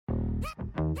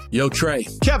Yo, Trey.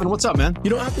 Kevin, what's up, man? You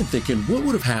know, I've been thinking, what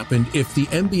would have happened if the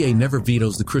NBA never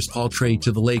vetoes the Chris Paul trade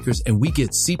to the Lakers and we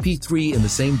get CP3 in the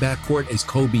same backcourt as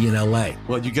Kobe in LA?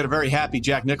 Well, you get a very happy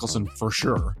Jack Nicholson for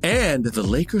sure. And the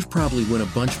Lakers probably win a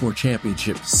bunch more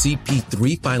championships.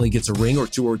 CP3 finally gets a ring or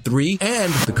two or three,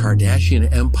 and the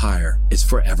Kardashian empire is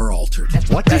forever altered.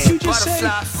 What did you just say?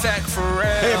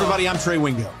 Hey, everybody, I'm Trey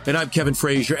Wingo. And I'm Kevin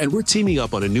Frazier, and we're teaming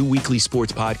up on a new weekly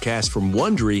sports podcast from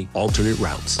Wondery, Alternate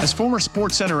Routes. As former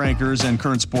Sports Center anchors and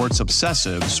current sports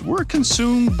obsessives, we're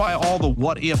consumed by all the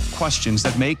what-if questions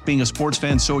that make being a sports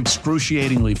fan so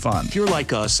excruciatingly fun. If you're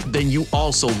like us, then you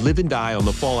also live and die on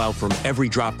the fallout from every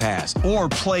drop pass. Or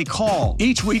play call.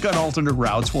 Each week on Alternate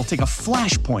Routes, we'll take a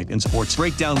flashpoint in sports,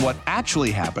 break down what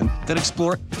actually happened, then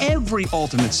explore every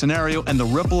alternate scenario and the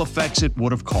ripple effects it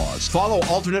would have caused. Follow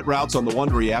Alternate Routes on the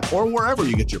Wondery app or wherever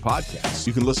you get your podcasts.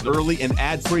 You can listen early and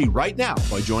ad-free right now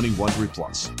by joining Wondery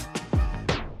Plus.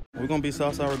 We're going to be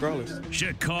Southside regardless.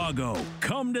 Chicago,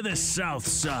 come to the South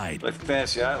Side. Like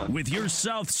Fantasy Island. With your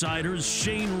Southsiders,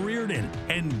 Shane Reardon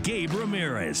and Gabe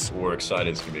Ramirez. We're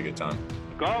excited. It's going to be a good time.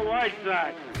 Go White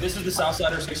Sox. This is the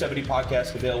Southsiders 670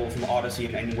 podcast, available from Odyssey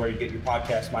and anywhere you get your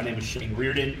podcast. My name is Shane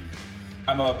Reardon.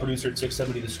 I'm a producer at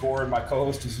 670 The Score, and my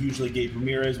co-host is usually Gabe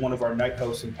Ramirez, one of our night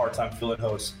hosts and part-time fill-in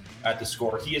hosts at The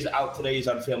Score. He is out today. He's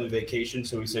on family vacation,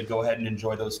 so he said go ahead and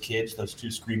enjoy those kids, those two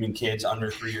screaming kids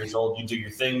under 3 years old. You do your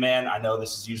thing, man. I know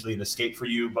this is usually an escape for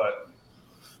you, but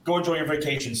go enjoy your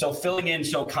vacation. So filling in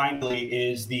so kindly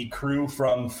is the crew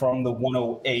from the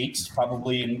 108,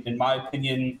 probably, in my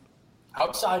opinion,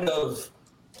 outside of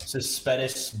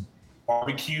Suspettus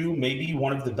Barbecue, maybe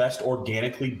one of the best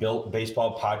organically built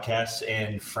baseball podcasts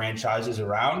and franchises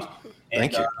around. And,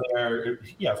 Thank you.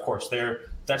 Yeah, of course.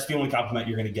 That's the only compliment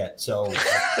you're going to get. So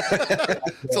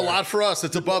it's a lot for us.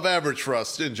 It's above average for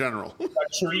us in general.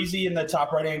 Chirizi in the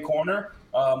top right-hand corner,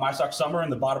 My Sock Summer in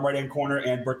the bottom right-hand corner,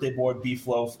 and Birthday Boy Beef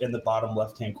Loaf in the bottom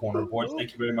left-hand corner. Boys,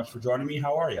 thank you very much for joining me.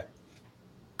 How are you?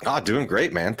 Doing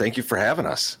great, man. Thank you for having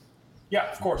us. Yeah,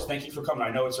 of course. Thank you for coming. I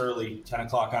know it's early, 10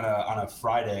 o'clock on a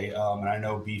Friday, and I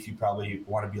know, Beef, you probably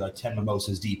want to be like 10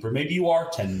 mimosas deep, or maybe you are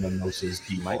 10 mimosas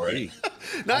deep already.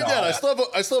 Not yet. I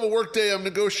still have a work day. I'm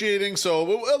negotiating, so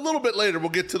a little bit later we'll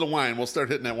get to the wine. We'll start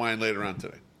hitting that wine later on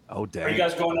today. Oh, damn. Are you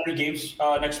guys going to any games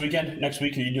next weekend? Next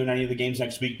week? Are you doing any of the games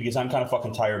next week? Because I'm kind of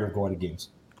fucking tired of going to games.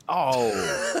 Oh,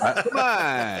 come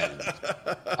on.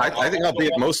 I think I'll be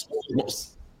at most.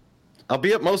 I'll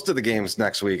be at most of the games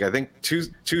next week. I think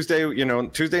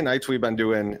Tuesday nights we've been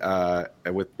doing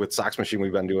with Sox Machine,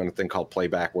 we've been doing a thing called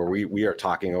playback where we are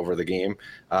talking over the game.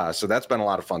 So that's been a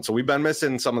lot of fun. So we've been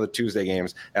missing some of the Tuesday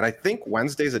games, and I think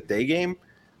Wednesday's a day game.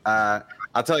 I'll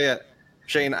tell you,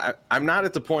 Shane, I'm not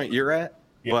at the point you're at,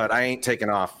 but I ain't taking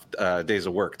off days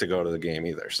of work to go to the game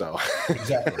either. So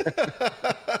exactly.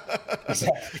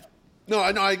 No,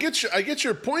 I know. I get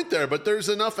your point there, but there's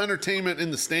enough entertainment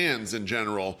in the stands in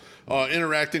general,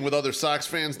 interacting with other Sox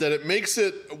fans, that it makes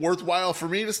it worthwhile for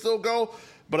me to still go.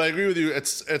 But I agree with you. At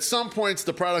some points,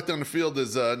 the product on the field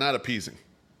is not appeasing.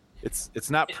 It's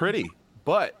not pretty,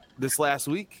 but this last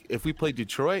week, if we play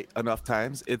Detroit enough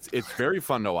times, it's very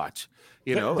fun to watch.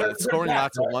 They're scoring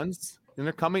lots of runs. And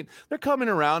they're coming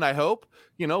around, I hope.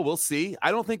 We'll see.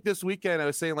 I don't think this weekend, I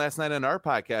was saying last night on our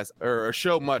podcast, or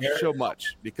show much,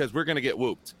 because we're going to get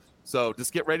whooped. So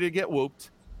just get ready to get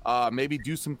whooped. Maybe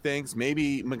do some things.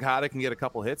 Maybe Magada can get a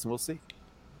couple hits, and we'll see.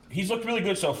 He's looked really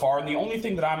good so far. And the only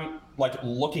thing that I'm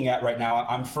looking at right now,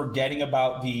 I'm forgetting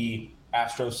about the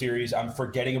Astro series. I'm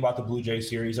forgetting about the Blue Jay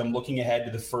series. I'm looking ahead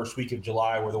to the first week of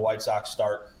July where the White Sox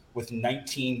start with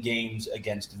 19 games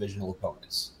against divisional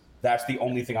opponents. That's the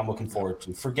only thing I'm looking forward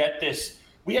to. Forget this.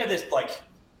 We had this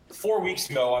 4 weeks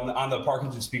ago on the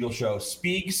Parkinson Spiegel show.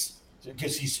 Speaks,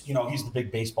 because he's the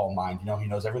big baseball mind. He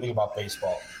knows everything about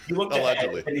baseball. He looked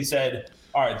ahead and he said,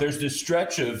 all right, there's this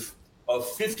stretch of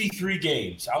 53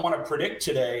 games. I want to predict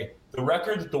today the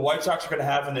record that the White Sox are going to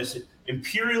have in this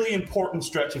imperially important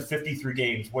stretch of 53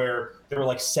 games where there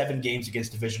were 7 games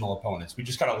against divisional opponents. We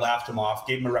just kind of laughed him off,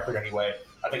 gave him a record anyway.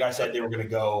 I think I said they were going to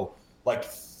go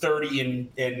 30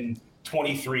 and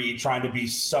 23, trying to be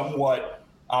somewhat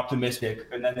optimistic,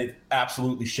 and then they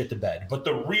absolutely shit the bed. But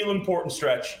the real important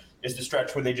stretch is the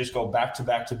stretch where they just go back to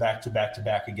back to back to back to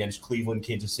back against Cleveland,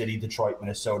 Kansas City, Detroit,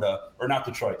 Minnesota, or not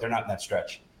Detroit. They're not in that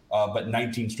stretch, but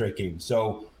 19 straight games.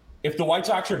 So if the White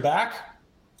Sox are back,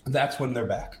 that's when they're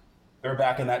back. They're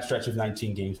back in that stretch of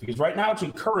 19 games, because right now it's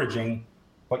encouraging,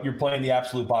 but you're playing the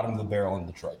absolute bottom of the barrel in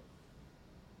Detroit.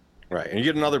 Right, and you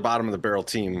get another bottom of the barrel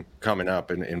team coming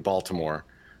up in Baltimore.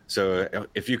 So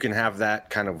if you can have that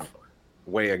kind of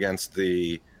way against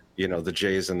the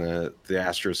Jays and the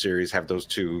Astros series, have those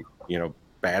two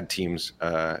bad teams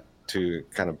to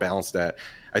kind of balance that.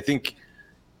 I think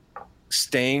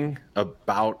staying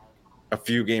about a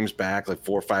few games back, like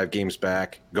 4 or 5 games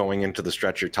back, going into the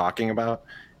stretch you're talking about,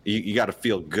 you got to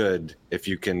feel good if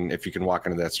you can walk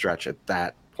into that stretch at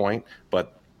that point.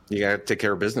 But you got to take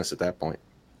care of business at that point.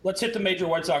 Let's hit the major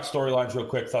White Sox storylines real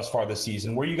quick thus far this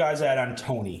season. Where are you guys at on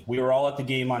Tony? We were all at the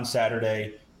game on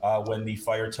Saturday when the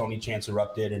Fire Tony chants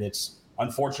erupted, and it's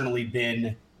unfortunately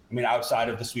been, outside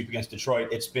of the sweep against Detroit,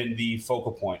 it's been the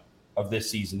focal point of this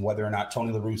season, whether or not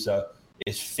Tony La Russa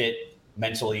is fit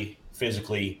mentally,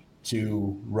 physically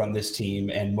to run this team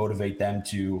and motivate them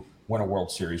to win a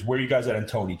World Series. Where are you guys at on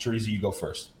Tony? Teresa, you go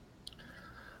first.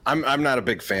 I'm not a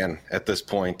big fan at this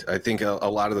point. I think a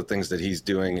lot of the things that he's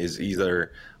doing is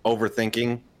either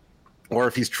overthinking, or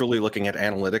if he's truly looking at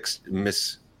analytics,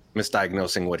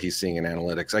 misdiagnosing what he's seeing in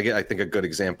analytics. I think a good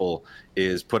example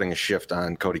is putting a shift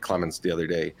on Cody Clemens the other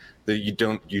day. That you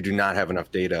do not have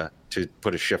enough data to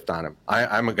put a shift on him.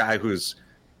 I'm a guy who's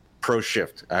pro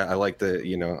shift. I like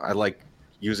I like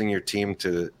using your team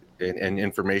and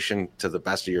information to the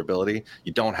best of your ability.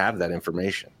 You don't have that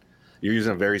information. You're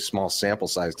using a very small sample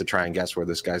size to try and guess where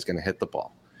this guy's going to hit the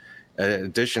ball.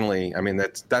 Additionally,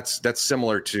 that's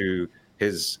similar to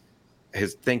his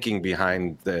thinking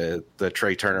behind the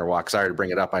Trey Turner walk. Sorry to bring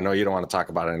it up. I know you don't want to talk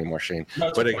about it anymore, Shane.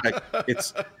 No, but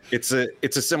it's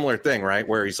a similar thing, right?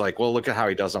 Where he's like, well, look at how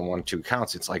he does on 1-2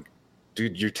 counts. It's like,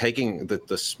 dude, you're taking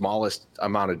the smallest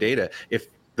amount of data. If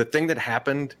the thing that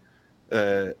happened,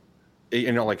 if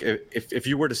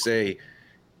you were to say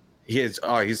he's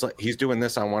doing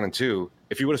this on 1 and 2,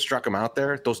 if you would have struck him out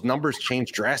there, those numbers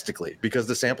change drastically because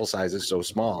the sample size is so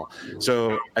small.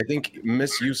 So I think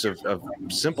misuse of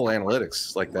simple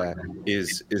analytics like that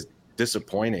is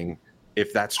disappointing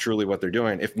if that's truly what they're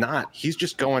doing. If not, he's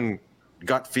just going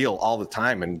gut feel all the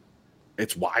time, and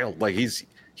it's wild. Like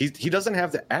he doesn't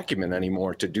have the acumen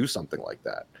anymore to do something like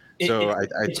that.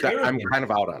 I'm kind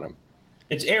of out on him.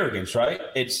 It's arrogance, right?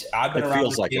 I've been around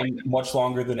this game much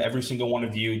longer than every single one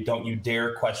of you. Don't you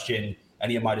dare question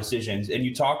any of my decisions. And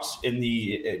you talked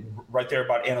right there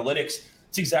about analytics.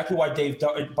 It's exactly why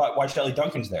why Shelley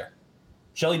Duncan's there.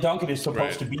 Shelley Duncan is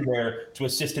supposed to be there to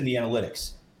assist in the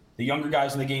analytics. The younger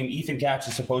guys in the game, Ethan Katz,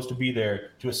 is supposed to be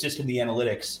there to assist in the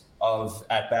analytics of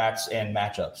at-bats and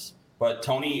matchups. But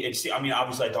Tony,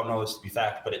 obviously I don't know this to be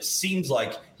fact, but it seems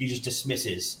like he just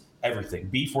dismisses everything.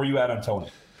 Beef, where you at on Tony?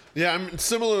 Yeah, I'm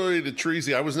similarly to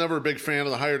Treasy. I was never a big fan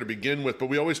of the hire to begin with, but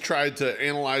we always tried to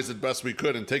analyze it best we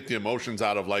could and take the emotions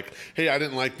out of, like, hey, I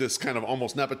didn't like this kind of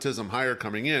almost nepotism hire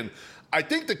coming in. I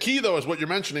think the key, though, is what you're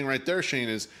mentioning right there, Shane,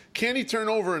 is can he turn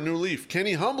over a new leaf? Can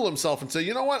he humble himself and say,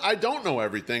 you know what, I don't know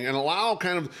everything, and allow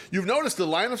you've noticed the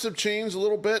lineups have changed a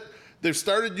little bit. They've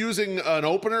started using an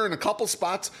opener in a couple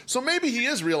spots. So maybe he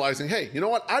is realizing, hey, you know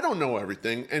what? I don't know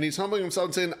everything. And he's humbling himself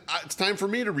and saying, it's time for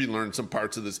me to relearn some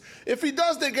parts of this. If he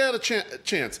does, they get a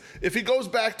chance. If he goes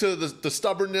back to the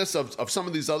stubbornness of some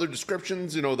of these other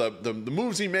descriptions, the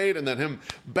moves he made and then him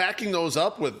backing those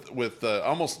up with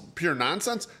almost pure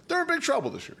nonsense, they're in big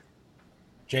trouble this year.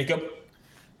 Jacob?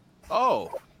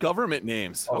 Oh, government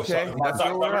names. Okay, that's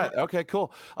where we're at. Okay,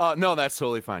 cool. No, that's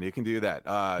totally fine. You can do that.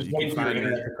 You can find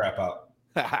internet to crap out.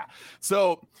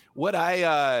 So what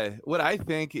I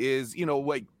think is,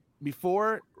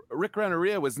 before Rick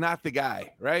Renteria was not the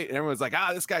guy, right? And everyone's like,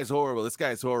 this guy's horrible. This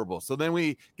guy's horrible. So then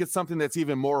we get something that's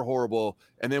even more horrible,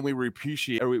 and then we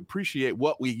appreciate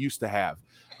what we used to have.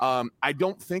 I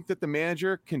don't think that the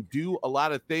manager can do a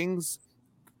lot of things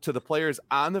to the players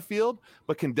on the field,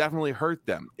 but can definitely hurt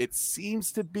them. It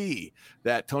seems to be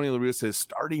that Tony La Russa is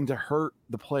starting to hurt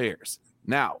the players.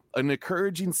 Now, an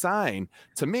encouraging sign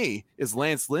to me is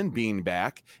Lance Lynn being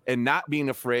back and not being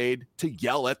afraid to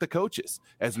yell at the coaches,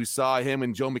 as we saw him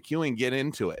and Joe McEwing get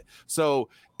into it. So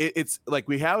it's like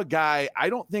we have a guy. I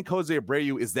don't think Jose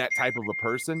Abreu is that type of a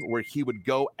person where he would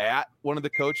go at one of the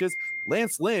coaches.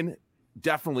 Lance Lynn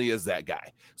definitely is that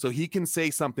guy. So he can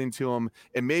say something to him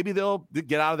and maybe they'll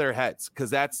get out of their heads,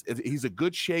 because he's a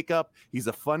good shakeup. He's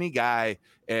a funny guy.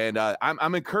 And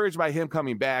I'm encouraged by him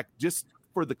coming back just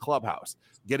for the clubhouse.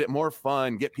 Get it more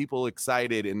fun, get people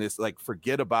excited in this,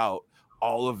 forget about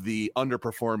all of the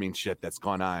underperforming shit that's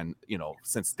gone on,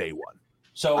 since day one.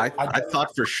 So I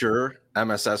thought for sure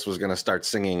MSS was going to start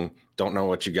singing "Don't Know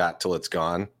What You Got Till It's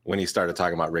Gone" when he started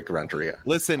talking about Rick Renteria.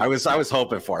 Listen, I was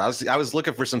hoping for it. I was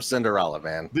looking for some Cinderella,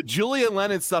 man. The Julian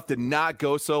Lennon stuff did not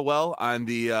go so well on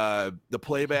the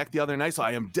playback the other night, so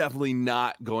I am definitely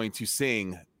not going to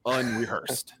sing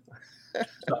unrehearsed.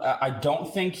 I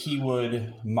don't think he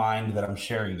would mind that I'm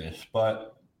sharing this,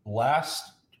 but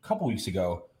last couple weeks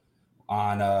ago,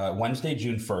 on Wednesday,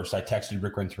 June 1st, I texted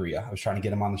Rick Renteria. I was trying to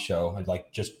get him on the show. I'd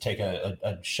like just take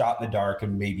a shot in the dark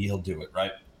and maybe he'll do it,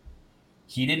 right?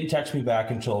 He didn't text me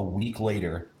back until a week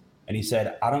later, and he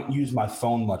said, I don't use my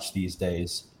phone much these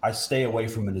days. I stay away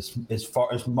from it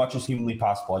as much as humanly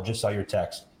possible. I just saw your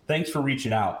text. Thanks for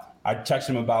reaching out. I texted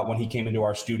him about when he came into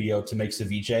our studio to make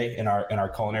ceviche in our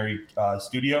culinary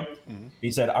studio. Mm-hmm.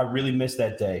 He said, I really missed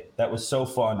that day. That was so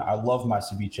fun. I love my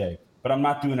ceviche, but I'm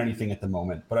not doing anything at the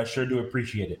moment, but I sure do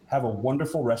appreciate it. Have a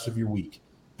wonderful rest of your week.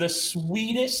 The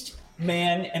sweetest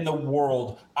man in the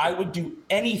world. I would do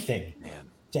anything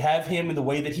to have him in the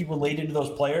way that he related to those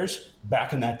players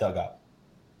back in that dugout.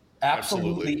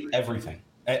 Absolutely everything.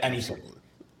 Anything. Absolutely.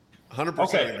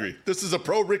 100% agree. This is a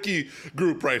pro Ricky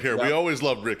group right here. Yep. We always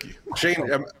loved Ricky. Shane,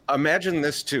 imagine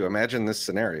this too. Imagine this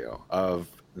scenario of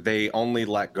they only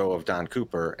let go of Don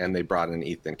Cooper and they brought in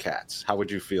Ethan Katz. How would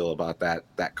you feel about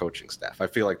that coaching staff? I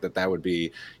feel like that would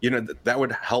be, that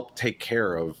would help take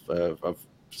care of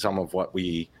some of what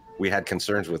we had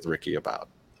concerns with Ricky about.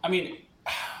 I mean,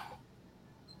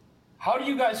 how do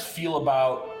you guys feel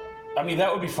about? I mean,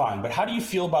 that would be fine, but how do you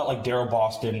feel about like Daryl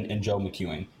Boston and Joe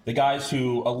McEwing, the guys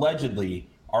who allegedly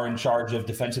are in charge of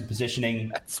defensive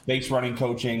positioning, base running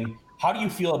coaching? How do you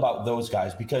feel about those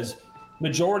guys? Because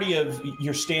majority of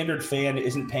your standard fan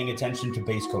isn't paying attention to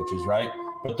base coaches, right?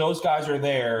 But those guys are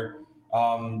there.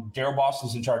 Daryl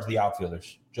Boston's in charge of the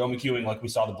outfielders. Joe McEwing, like we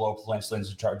saw the blow up, Lance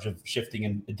Lynn's in charge of shifting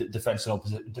and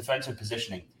defensive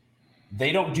positioning.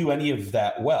 They don't do any of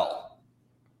that well.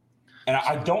 And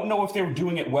I don't know if they were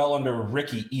doing it well under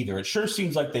Ricky either. It sure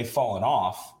seems like they've fallen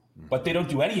off, but they don't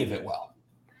do any of it well.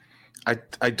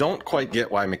 I don't quite get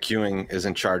why McEwing is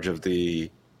in charge of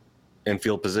the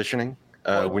infield positioning.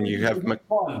 When you have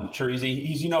fun, Treasy.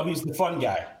 He's the fun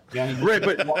guy. Yeah, right,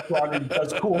 but walks around and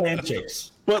does cool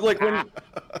handshakes. But like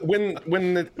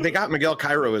when they got Miguel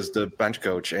Cairo as the bench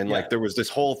coach, and like there was this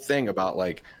whole thing about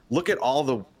like, look at all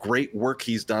the great work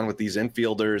he's done with these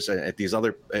infielders at these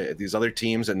other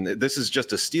teams, and this is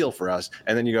just a steal for us.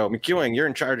 And then you go, McEwing, you're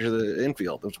in charge of the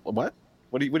infield. What?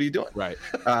 What are you doing? Right.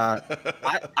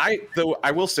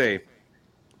 I will say,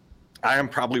 I am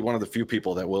probably one of the few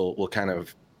people that will kind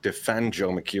of defend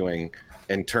Joe McEwing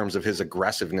in terms of his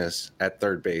aggressiveness at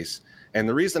third base. And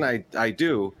the reason I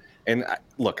do, and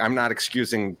look, I'm not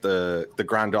excusing the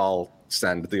Grandal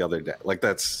send the other day. Like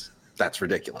that's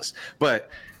ridiculous. But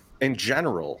in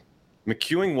general,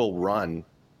 McEwing will run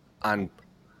on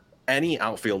any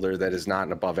outfielder that is not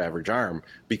an above average arm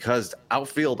because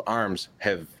outfield arms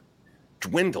have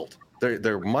dwindled.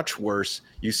 They're much worse.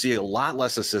 You see a lot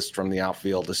less assists from the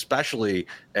outfield, especially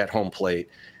at home plate.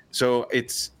 So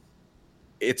it's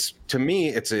to me,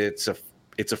 it's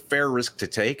a fair risk to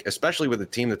take, especially with a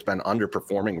team that's been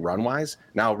underperforming run wise.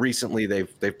 Now, recently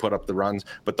they've put up the runs,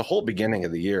 but the whole beginning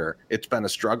of the year, it's been a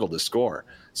struggle to score.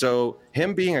 So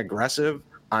him being aggressive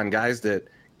on guys that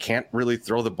can't really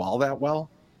throw the ball that well.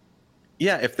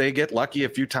 Yeah. If they get lucky a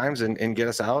few times and get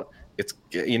us out, it's,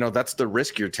 that's the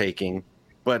risk you're taking.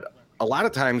 But a lot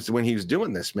of times when he was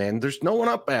doing this, man, there's no one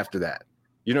up after that.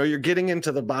 You're getting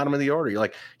into the bottom of the order. You're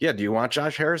like, yeah, do you want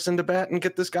Josh Harrison to bat and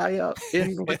get this guy out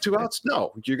in with 2 outs?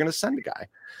 No, you're going to send a guy.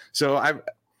 So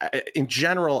in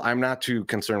general, I'm not too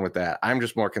concerned with that. I'm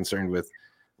just more concerned with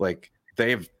like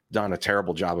they've done a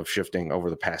terrible job of shifting over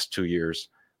the past 2 years.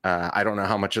 I don't know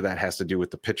how much of that has to do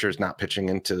with the pitchers not pitching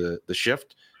into the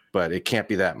shift, but it can't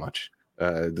be that much.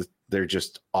 They're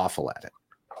just awful at it.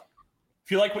 If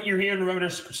you like what you're hearing, remember to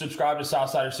subscribe to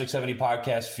Southsider 670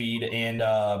 podcast feed. And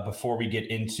before we get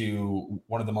into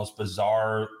one of the most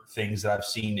bizarre things that I've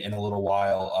seen in a little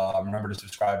while, remember to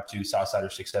subscribe to Southsider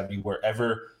 670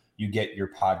 wherever you get your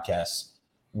podcasts.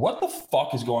 What the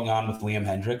fuck is going on with Liam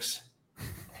Hendricks?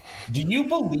 Do you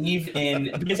believe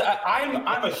in – because I'm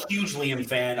a huge Liam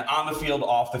fan, on the field,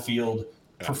 off the field,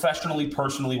 professionally,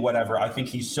 personally, whatever. I think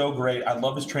he's so great. I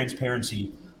love his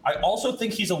transparency. I also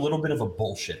think he's a little bit of a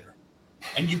bullshitter.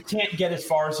 And you can't get as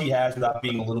far as he has without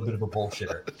being a little bit of a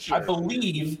bullshitter. Sure. I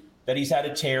believe that he's had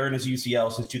a tear in his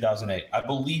UCL since 2008. I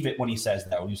believe it when he says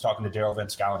that, when he was talking to Daryl Van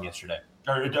Schouwen yesterday,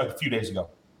 or a few days ago.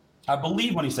 I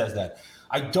believe when he says that.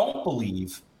 I don't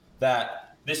believe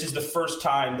that this is the first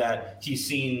time that he's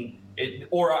seen it,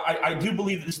 or I do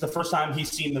believe that this is the first time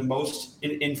he's seen the most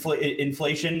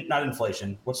inflation, not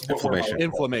inflation.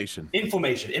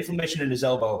 Inflammation in his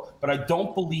elbow. But I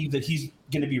don't believe that he's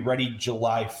going to be ready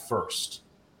July 1st.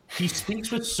 He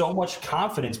speaks with so much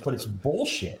confidence, but it's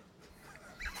bullshit.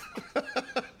 I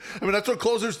mean, that's what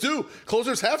closers do.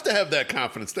 Closers have to have that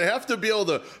confidence. They have to be able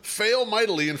to fail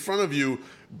mightily in front of you,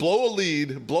 blow a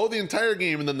lead, blow the entire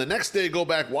game, and then the next day go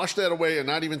back, wash that away, and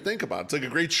not even think about it. It's like a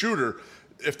great shooter.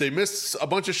 if they miss a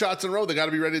bunch of shots in a row, they got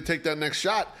to be ready to take that next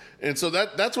shot. And so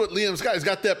that's what Liam's got. He's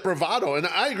got that bravado. And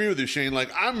I agree with you, Shane. Like,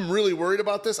 I'm really worried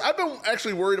about this. I've been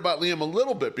actually worried about Liam a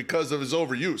little bit because of his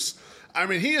overuse. I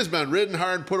mean, he has been ridden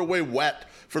hard, put away wet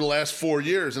for the last 4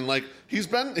 years. And like, he's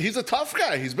a tough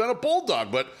guy. He's been a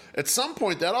bulldog, but at some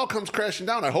point that all comes crashing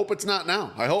down. I hope it's not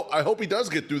now. I hope he does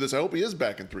get through this. I hope he is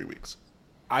back in 3 weeks.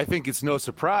 I think it's no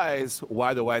surprise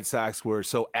why the White Sox were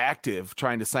so active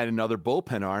trying to sign another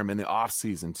bullpen arm in the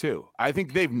offseason, too. I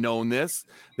think they've known this.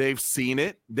 They've seen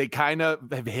it. They kind of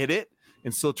have hit it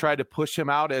and still tried to push him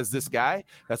out as this guy.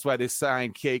 That's why they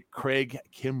signed Craig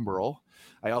Kimbrell.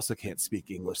 I also can't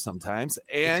speak English sometimes.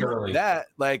 And that,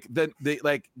 like,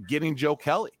 getting Joe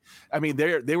Kelly. I mean,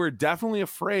 they were definitely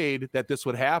afraid that this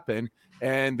would happen,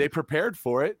 and they prepared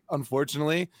for it.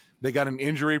 Unfortunately, they got an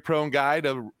injury-prone guy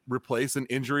to replace an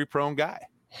injury-prone guy.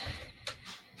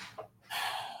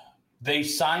 They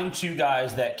signed two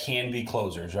guys that can be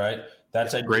closers, right?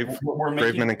 That's a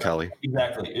Graveman and Kelly.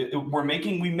 Exactly.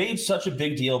 We made such a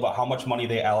big deal about how much money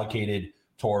they allocated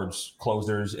towards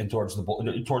closers and towards the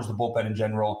bullpen in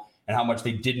general, and how much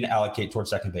they didn't allocate towards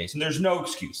second base. And there's no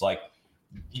excuse. Like,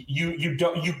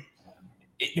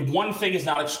 one thing is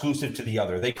not exclusive to the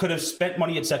other. They could have spent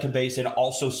money at second base and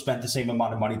also spent the same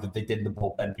amount of money that they did in the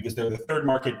bullpen, because they're the third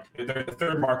market.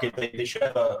 They should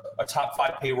have a top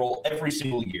 5 payroll every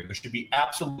single year. There should be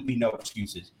absolutely no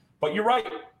excuses. But you're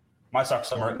right. My Sox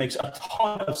summer, it makes a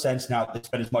ton of sense now that they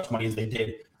spent as much money as they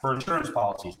did for insurance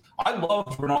policies. I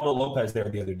loved Ronaldo Lopez there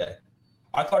the other day.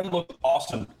 I thought he looked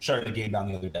awesome shutting the game down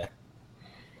the other day.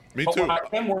 Me too.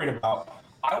 What I am worried about,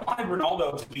 I wanted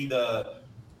Ronaldo to be the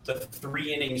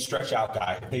 3-inning stretch out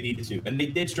guy if they needed to, and they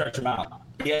did stretch him out.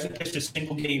 He hasn't pitched a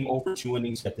single game over 2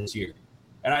 innings yet this year.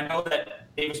 And I know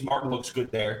that Davis Martin looks good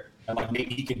there, and like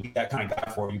maybe he can be that kind of guy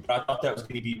for you, but I thought that was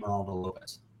going to be Ronaldo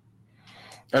Lopez.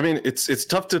 I mean, it's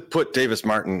tough to put Davis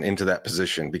Martin into that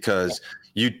position because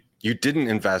you didn't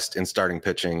invest in starting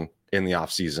pitching in the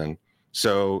offseason.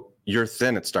 So you're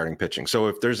thin at starting pitching. So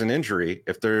if there's an injury,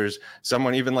 if there's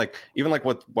someone even like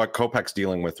what Kopech's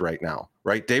dealing with right now,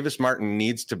 right? Davis Martin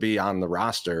needs to be on the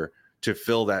roster to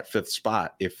fill that 5th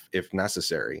spot if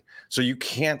necessary. So you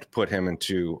can't put him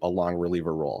into a long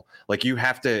reliever role. Like you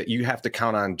have to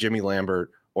count on Jimmy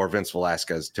Lambert or Vince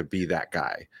Velasquez to be that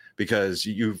guy, because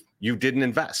you didn't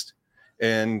invest,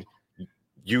 and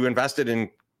you invested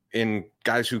in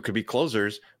guys who could be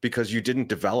closers because you didn't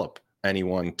develop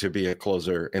anyone to be a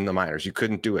closer in the minors. You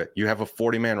couldn't do it. You have a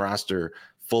 40-man roster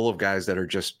full of guys that are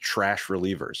just trash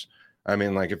relievers. I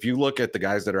mean, like, if you look at the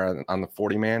guys that are on the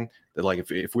 40-man, like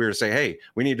if we were to say, hey,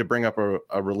 we need to bring up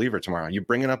a reliever tomorrow, you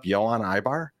bringing up Yohan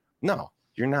Ibar? No,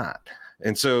 you're not.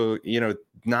 And so,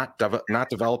 not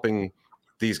developing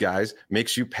these guys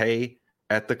makes you pay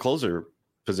at the closer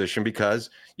position, because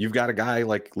you've got a guy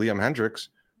like Liam Hendriks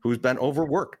who's been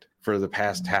overworked for the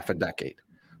past half a decade.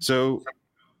 So,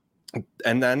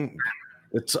 and then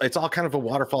it's all kind of a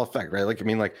waterfall effect, right? Like, I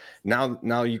mean, like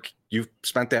now you've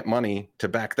spent that money to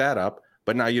back that up,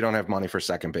 but now you don't have money for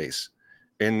second base.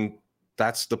 And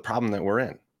that's the problem that we're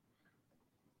in.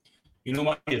 You know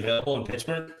what might be available in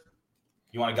Pittsburgh?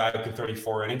 You want a guy who can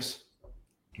 34 innings?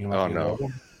 Oh, no.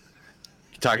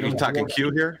 You talking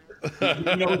Q here?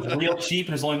 You know who's real cheap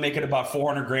and is only making about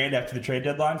 $400,000 after the trade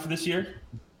deadline for this year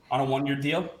on a 1-year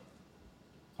deal?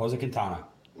 Jose Quintana.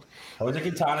 Jose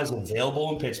Quintana is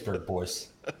available in Pittsburgh, boys.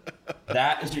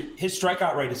 His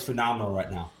strikeout rate is phenomenal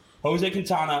right now. Jose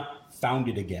Quintana found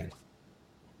it again,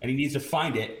 and he needs to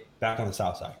find it back on the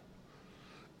south side.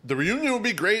 The reunion would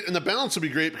be great, and the balance would be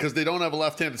great because they don't have a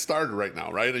left-handed starter right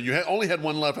now, right? And you only had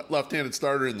one left-handed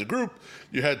starter in the group.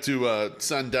 You had to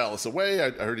send Dallas away.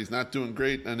 I heard he's not doing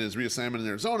great on his reassignment in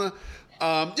Arizona.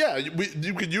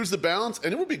 You could use the balance,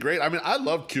 and it would be great. I mean, I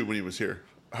loved Q when he was here.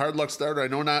 Hard luck starter. I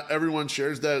know not everyone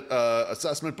shares that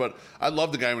assessment, but I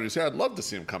love the guy when he was here. I'd love to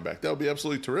see him come back. That would be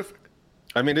absolutely terrific.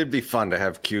 I mean, it'd be fun to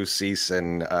have Q, Cease,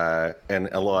 and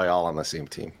Eloy all on the same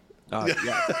team.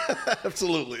 Yeah.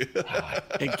 Absolutely.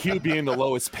 And Q being the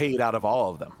lowest paid out of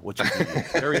all of them, which is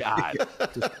very odd.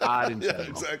 Just odd in general. Yeah,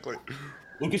 exactly.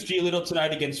 Lucas Giolito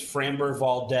tonight against Framber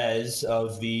Valdez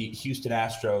of the Houston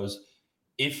Astros.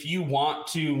 If you want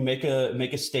to make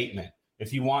a statement,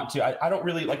 if you want to, I don't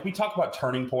really like, we talk about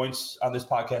turning points on this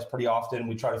podcast pretty often.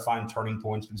 We try to find turning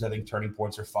points because I think turning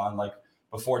points are fun. Like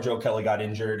before Joe Kelly got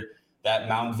injured, that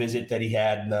mound visit that he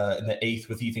had in the 8th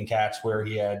with Ethan Katz, where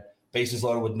he had bases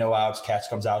loaded with no outs. Katz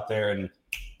comes out there and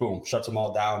boom, shuts them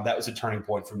all down. That was a turning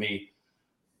point for me.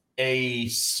 A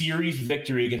series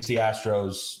victory against the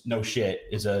Astros, no shit,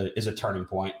 is a turning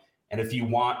point. And if you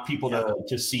want people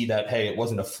to see that, hey, it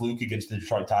wasn't a fluke against the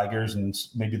Detroit Tigers and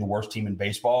maybe the worst team in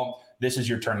baseball, this is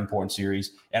your turning point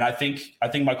series. And I think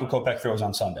Michael Kopech throws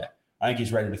on Sunday. I think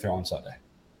he's ready to throw on Sunday.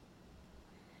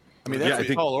 I mean, that's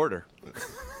a tall order.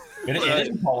 It is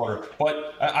a tall order,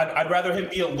 but I'd rather him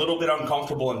be a little bit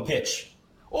uncomfortable and pitch.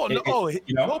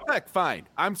 Kopech, fine.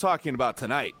 I'm talking about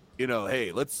tonight.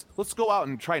 Hey, let's go out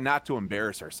and try not to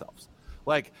embarrass ourselves.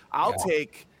 Like, I'll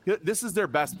take this is their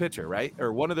best pitcher, right?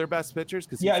 Or one of their best pitchers?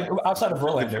 Outside of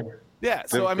Verlander. Yeah,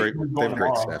 so I mean, they have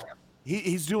great staff.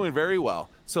 He's doing very well.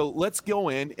 So let's go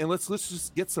in and let's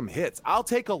just get some hits. I'll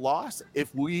take a loss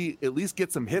if we at least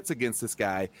get some hits against this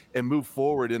guy and move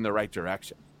forward in the right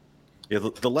direction. Yeah,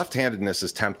 the left-handedness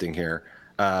is tempting here.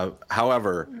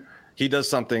 However, he does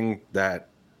something that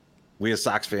we as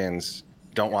Sox fans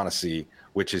don't want to see,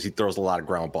 which is he throws a lot of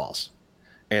ground balls.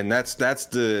 And that's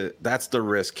the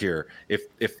risk here.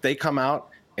 If they come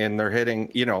out and they're hitting,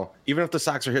 even if the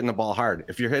Sox are hitting the ball hard,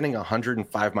 if you're hitting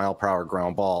 105 mile per hour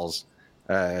ground balls,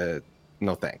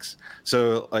 no thanks.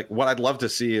 So, like, what I'd love to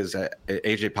see is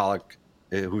AJ Pollock,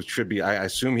 who should be, I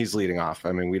assume he's leading off.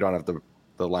 I mean, we don't have the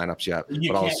lineups yet,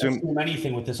 but I'll assume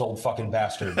anything with this old fucking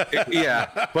bastard.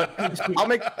 Yeah, but I'll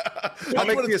make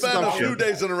the assumption. A few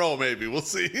days in a row, maybe we'll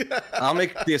see. I'll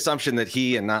make the assumption that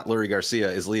he and not Lurie Garcia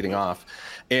is leading off,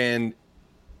 and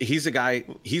he's a guy.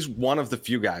 He's one of the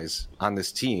few guys on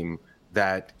this team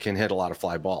that can hit a lot of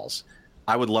fly balls.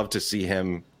 I would love to see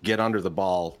him get under the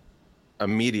ball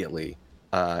immediately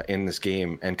in this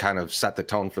game and kind of set the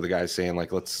tone for the guys, saying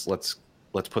like, let's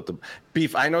put the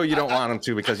beef. I know you don't want him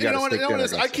to because you got to stick to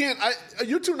it. I can't.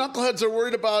 You two knuckleheads are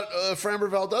worried about Framber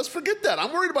Valdez. Forget that.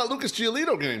 I'm worried about Lucas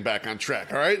Giolito getting back on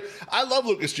track. All right. I love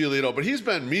Lucas Giolito, but he's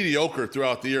been mediocre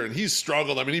throughout the year, and he's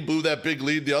struggled. I mean, he blew that big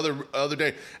lead the other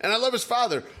day, and I love his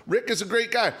father. Rick is a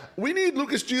great guy. We need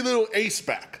Lucas Giolito ace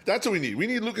back. That's what we need. We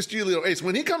need Lucas Giolito ace.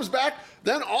 When he comes back,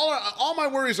 then all my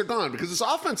worries are gone because this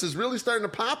offense is really starting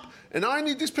to pop, and now I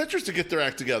need these pitchers to get their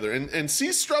act together. And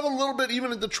Cease struggled a little bit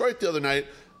even in Detroit the other night.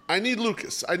 I need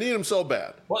Lucas. I need him so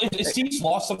bad. Well, it seems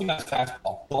lost something on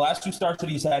fastball. The last two starts that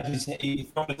he's had, he's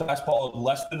thrown the fastball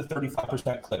less than a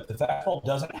 35% clip. The fastball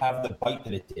doesn't have the bite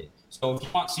that it did. So if you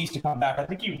want Cease to come back, I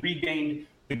think he regained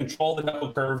the control of the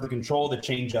knuckle curve, the control of the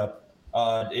changeup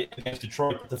against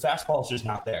Detroit. But the fastball is just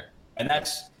not there. And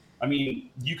that's, I mean,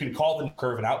 you can call the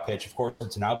curve an out pitch. Of course,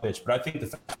 it's an out pitch. But I think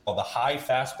the high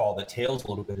fastball that tails a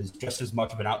little bit is just as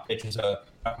much of an out pitch as a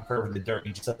knuckle curve in the dirt.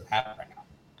 He just doesn't have it right now.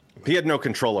 He had no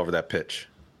control over that pitch.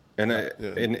 And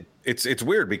it's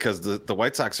weird because the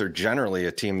White Sox are generally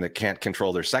a team that can't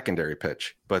control their secondary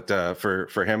pitch. But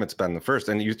for him, it's been the first.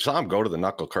 And you saw him go to the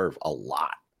knuckle curve a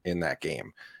lot in that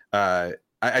game. I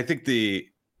think the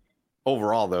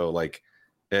overall, though, like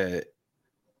the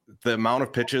amount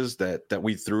of pitches that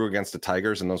we threw against the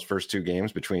Tigers in those first two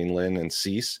games between Lynn and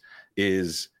Cease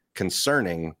is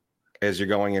concerning as you're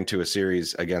going into a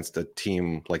series against a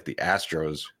team like the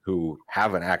Astros, who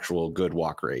have an actual good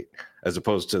walk rate, as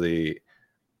opposed to the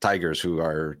Tigers, who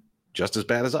are just as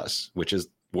bad as us, which is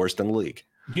worse than the league.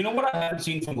 You know what I haven't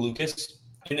seen from Lucas?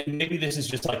 And maybe this is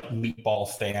just like meatball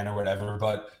fan or whatever,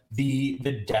 but the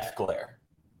death glare.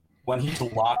 When he's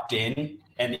locked in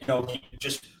and, he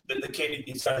just the kid,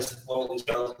 he's got his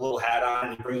little hat on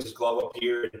and he brings his glove up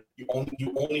here and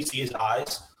you only see his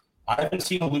eyes. I haven't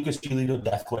seen a Lucas Giolito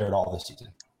death glare at all this season.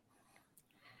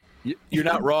 You're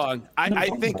not wrong. I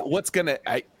think what's going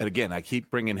to – again, I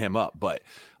keep bringing him up, but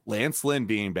Lance Lynn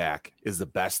being back is the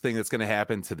best thing that's going to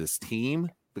happen to this team,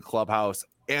 the clubhouse,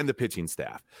 and the pitching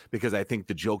staff, because I think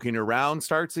the joking around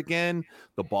starts again,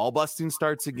 the ball busting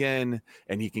starts again,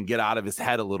 and he can get out of his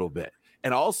head a little bit.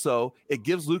 And also, it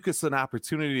gives Lucas an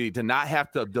opportunity to not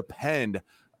have to depend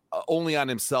only on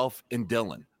himself and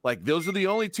Dylan. Like, those are the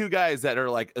only two guys that are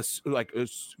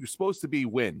you're supposed to be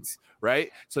wins,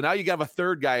 right? So now you have a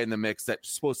third guy in the mix that's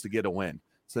supposed to get a win.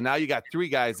 So now you got three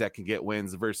guys that can get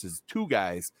wins versus two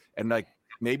guys, and like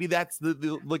maybe that's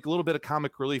the like a little bit of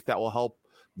comic relief that will help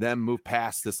them move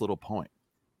past this little point.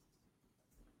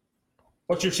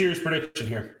 What's your series prediction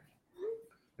here?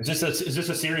 Is this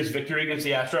a series victory against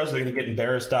the Astros? Are they going to get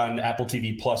embarrassed on Apple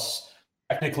TV Plus,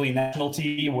 technically national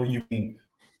TV, where you can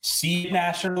see it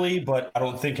nationally, but I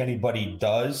don't think anybody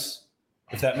does,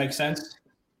 if that makes sense?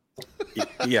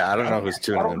 Yeah, I don't know who's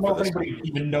tuning in. I don't know for if this anybody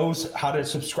even knows how to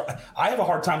subscribe. I have a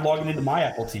hard time logging into my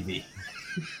Apple TV.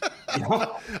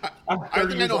 I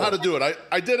think I know how to do it.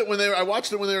 I did it I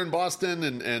watched it when they were in Boston,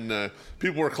 and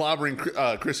people were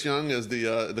clobbering Chris Young as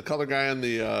the color guy on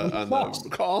the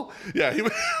call. Yeah, he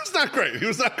was not great. He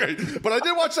was not great. But I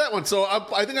did watch that one, so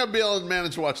I think I'll be able to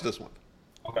manage to watch this one.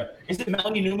 Okay. Is it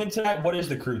Melanie Newman tonight? What is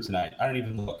the crew tonight? I don't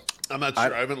even look. I'm not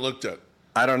sure. I haven't looked yet.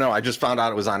 I don't know. I just found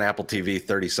out it was on Apple TV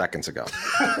 30 seconds ago.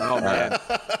 Oh man,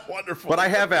 Wonderful. But I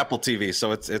have Apple TV,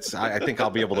 so it's. I think I'll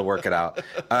be able to work it out.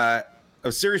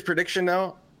 A series prediction,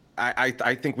 though. I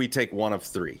think we take one of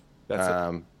three.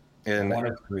 That's and 1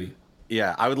 of 3.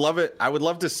 Yeah, I would love it. I would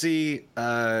love to see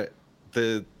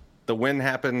the win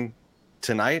happen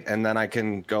tonight, and then I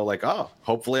can go like, oh,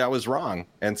 hopefully I was wrong,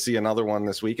 and see another one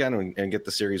this weekend and get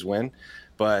the series win.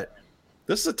 But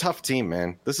this is a tough team,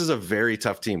 man. This is a very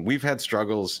tough team. We've had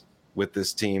struggles with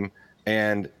this team,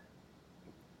 and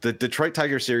the Detroit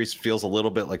Tigers series feels a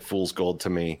little bit like fool's gold to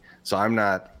me. So I'm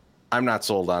not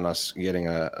sold on us getting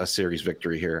a series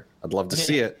victory here. I'd love to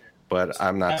see it, but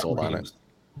I'm not sold on it.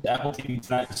 Apple TV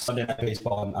tonight is Sunday Night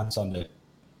Baseball on Sunday,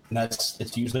 and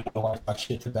it's usually when I watch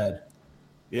shit to bed.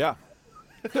 yeah.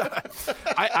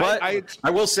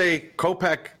 I will say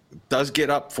Kopech does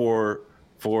get up for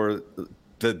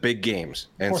the big games,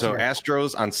 and so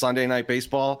Astros on Sunday Night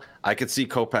Baseball, I could see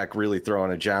Kopech really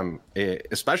throwing a gem,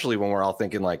 especially when we're all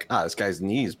thinking like, this guy's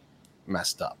knees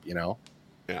messed up, you know?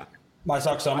 Yeah. My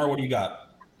Sox Summer, what do you got?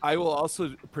 I will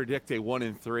also predict a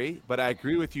 1-3, but I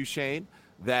agree with you, Shane,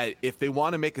 that if they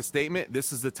want to make a statement,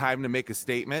 this is the time to make a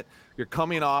statement. You're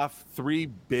coming off 3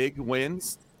 big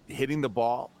wins, hitting the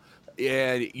ball,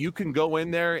 and you can go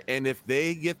in there, and if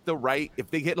they get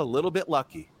a little bit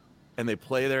lucky and they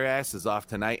play their asses off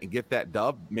tonight and get that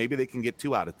dub, maybe they can get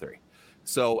 2 out of 3.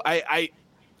 So I'm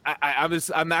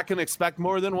not going to expect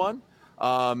more than 1.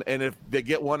 And if they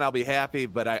get 1, I'll be happy.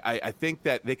 But I think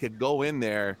that they could go in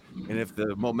there, and if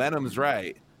the momentum's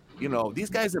right, you know, these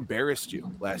guys embarrassed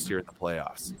you last year in the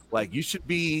playoffs. Like, you should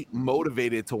be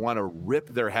motivated to want to rip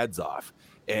their heads off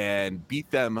and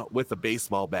beat them with a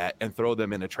baseball bat and throw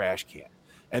them in a trash can.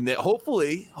 And that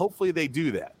hopefully they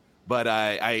do that. But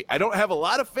I don't have a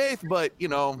lot of faith, but, you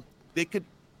know, they could,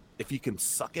 if you can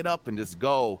suck it up and just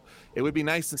go, it would be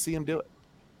nice to see them do it.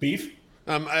 Beef?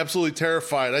 I'm absolutely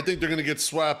terrified. I think they're going to get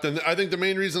swept. And I think the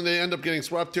main reason they end up getting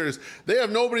swept here is they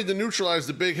have nobody to neutralize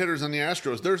the big hitters on the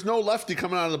Astros. There's no lefty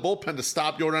coming out of the bullpen to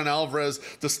stop Yordan Alvarez,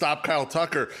 to stop Kyle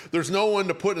Tucker. There's no one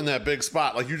to put in that big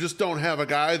spot. Like, you just don't have a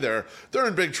guy there. They're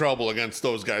in big trouble against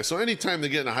those guys. So anytime they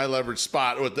get in a high leverage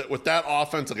spot with that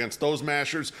offense against those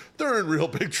mashers, they're in real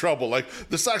big trouble. Like,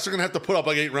 the Sox are going to have to put up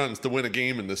like 8 runs to win a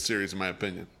game in this series, in my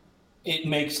opinion. It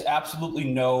makes absolutely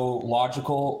no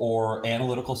logical or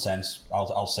analytical sense.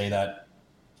 I'll say that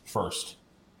first.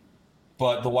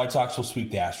 But the White Sox will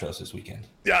sweep the Astros this weekend.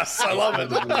 Yes, I love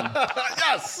it.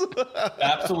 Yes.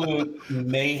 Absolute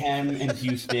mayhem in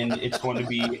Houston. It's going to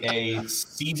be a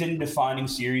season-defining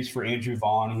series for Andrew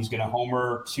Vaughn. He's going to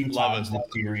homer 2 times this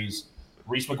series.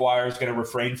 Reese McGuire is going to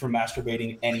refrain from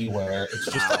masturbating anywhere. It's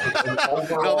just an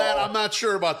overall... Now that, I'm not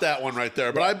sure about that one right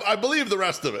there, but I believe the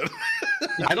rest of it.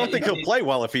 I don't think he'll play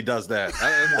well if he does that.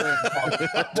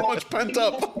 Too much pent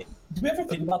up. Do we ever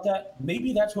think about that?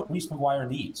 Maybe that's what Reese McGuire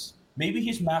needs. Maybe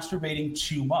he's masturbating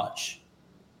too much.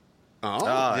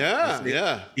 Oh,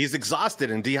 yeah. He's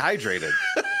exhausted and dehydrated.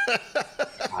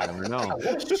 I don't know.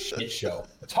 What a shit show.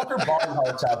 Tucker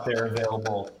Barnhart's out there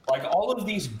available. Like, all of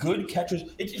these good catchers.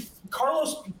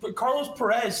 Carlos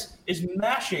Perez is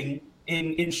mashing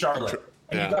in Charlotte.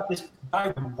 And you got this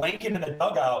guy wanking in the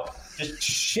dugout, just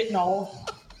shitting all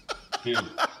over. Dude.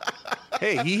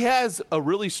 Hey, he has a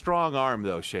really strong arm,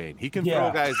 though, Shane. He can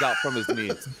throw guys out from his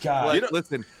knees. God.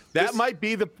 Listen, that might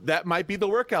be the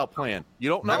workout plan. You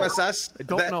don't know. MSS? I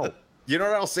don't know. You know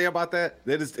what I'll say about that?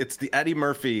 It's the Eddie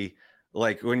Murphy,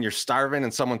 like when you're starving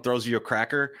and someone throws you a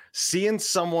cracker. Seeing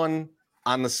someone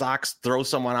on the Sox throw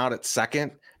someone out at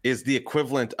second is the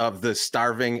equivalent of the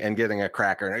starving and getting a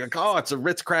cracker. And like, oh, it's a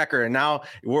Ritz cracker. And now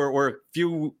we're a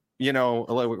few,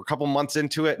 a couple months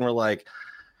into it, and we're like,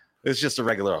 it's just a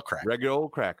regular old cracker. Regular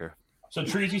old cracker. So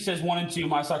Treasy says 1-2.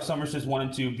 My Sox Summer says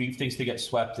 1-2. Beef thinks they get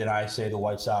swept, and I say the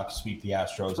White Sox sweep the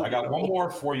Astros. I got one more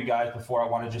for you guys before I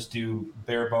want to just do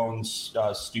bare bones,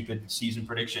 stupid season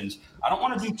predictions. I don't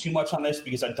want to do too much on this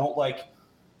because I don't like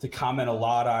to comment a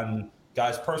lot on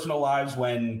guys' personal lives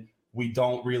when we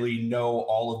don't really know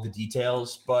all of the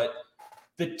details. But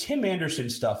the Tim Anderson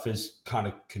stuff is kind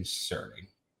of concerning.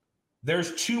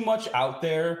 There's too much out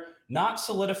there. Not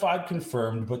solidified,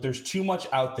 confirmed, but there's too much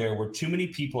out there where too many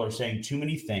people are saying too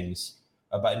many things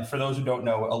about, and for those who don't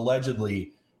know,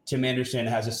 allegedly, Tim Anderson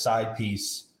has a side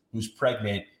piece who's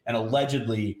pregnant, and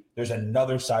allegedly there's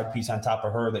another side piece on top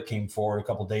of her that came forward a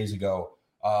couple days ago.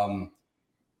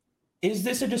 Is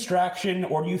this a distraction,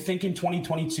 or do you think in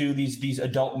 2022 these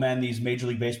adult men, these Major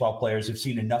League Baseball players have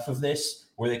seen enough of this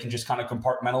where they can just kind of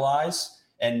compartmentalize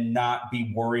and not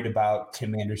be worried about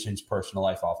Tim Anderson's personal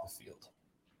life off the field?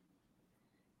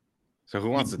 So who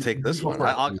wants to take this one?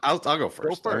 I'll go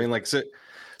first. I mean, like,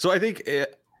 So I think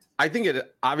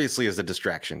it obviously is a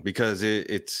distraction because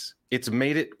it's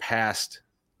made it past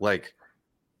like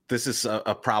this is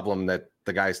a problem that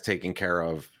the guy's taking care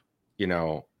of,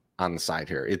 on the side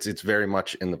here. It's very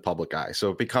much in the public eye. So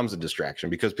it becomes a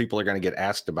distraction because people are going to get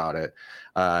asked about it.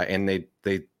 And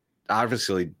they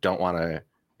obviously don't want to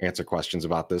answer questions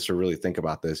about this or really think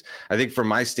about this. I think from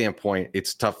my standpoint,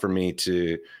 it's tough for me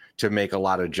to make a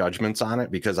lot of judgments on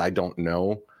it because I don't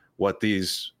know what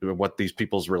these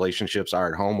people's relationships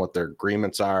are at home, what their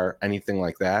agreements are, anything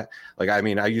like that. Like, I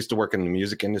mean, I used to work in the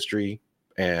music industry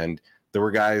and there were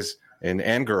guys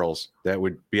and girls that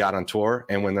would be out on tour.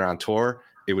 And when they're on tour,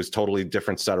 it was totally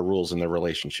different set of rules in their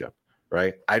relationship.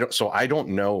 Right. I don't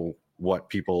know what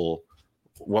people's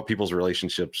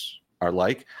relationships are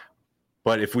like,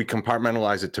 but if we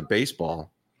compartmentalize it to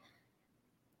baseball,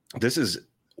 this is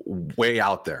way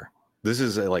out there. This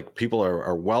is like people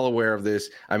are well aware of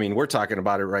this. I mean, we're talking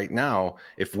about it right now.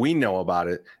 If we know about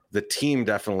it, the team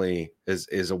definitely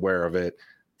is aware of it.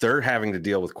 They're having to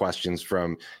deal with questions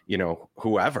from,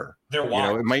 whoever. They're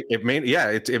wild.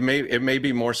 It may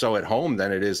be more so at home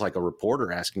than it is like a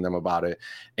reporter asking them about it.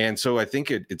 And so I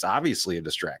think it's obviously a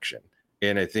distraction.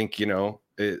 And I think,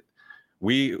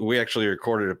 we actually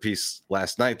recorded a piece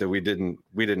last night that we didn't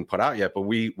put out yet, but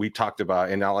we talked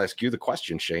about, and I'll ask you the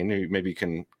question, Shane, maybe you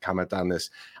can comment on this.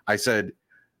 I said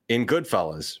in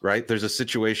Goodfellas, right? There's a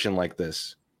situation like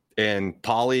this and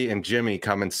Paulie and Jimmy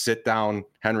come and sit down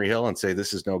Henry Hill and say,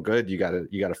 this is no good. You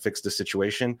gotta fix the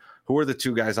situation. Who are the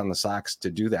two guys on the Sox to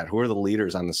do that? Who are the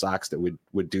leaders on the Sox that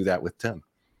would do that with Tim?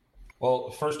 Well,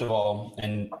 first of all,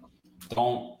 and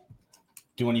don't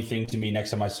do anything to me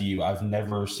next time I see you. I've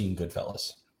never seen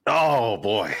Goodfellas. Oh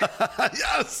boy.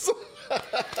 Yes.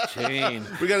 Shane.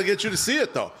 We got to get you to see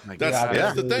it though.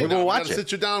 That's the thing. We'll watch it.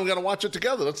 Sit you down. We got to watch it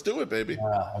together. Let's do it, baby.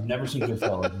 I've never seen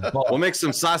Goodfellas. We'll make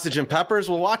some sausage and peppers.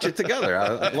 We'll watch it together.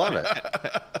 I love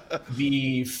it.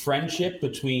 The friendship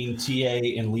between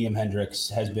TA and Liam Hendricks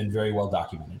has been very well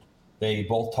documented. They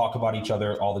both talk about each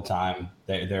other all the time.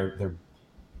 Their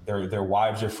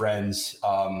wives are friends.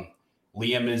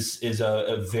 Liam is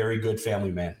a very good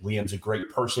family man. Liam's a great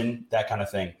person, that kind of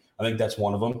thing. I think that's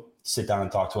one of them. Sit down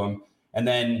and talk to him. And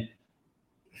then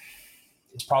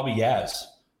it's probably Yaz.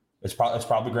 It's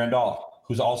probably Grandal,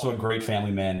 who's also a great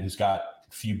family man, who's got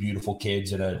a few beautiful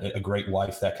kids and a great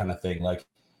wife, that kind of thing. Like,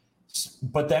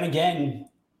 but then again,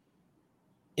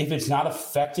 if it's not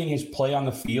affecting his play on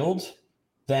the field,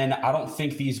 then I don't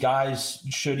think these guys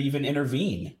should even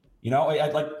intervene. I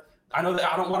know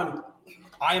that I don't want to.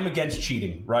 I am against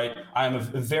cheating, right? I am a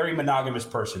very monogamous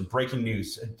person. Breaking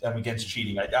news, I'm against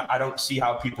cheating. I don't see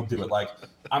how people do it. Like,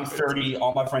 I'm 30,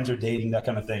 all my friends are dating, that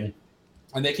kind of thing.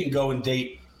 And they can go and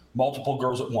date multiple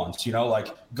girls at once, like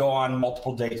go on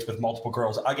multiple dates with multiple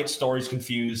girls. I get stories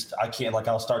confused. I can't,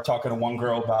 I'll start talking to one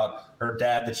girl about her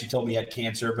dad that she told me had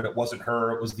cancer, but it wasn't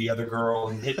her, it was the other girl.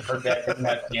 And her dad didn't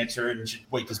have cancer. And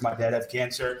wait, does my dad have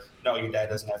cancer? No, your dad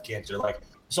doesn't have cancer.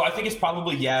 So I think it's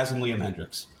probably Yaz and Liam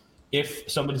Hendricks.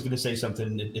 If somebody's going to say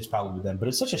something, it's probably them. But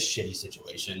it's such a shitty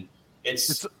situation.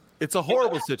 It's a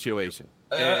horrible situation.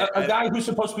 A guy who's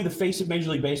supposed to be the face of Major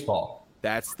League Baseball.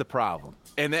 That's the problem.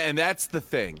 And that's the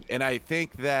thing. And I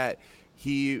think that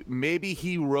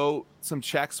he wrote some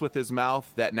checks with his mouth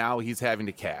that now he's having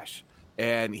to cash.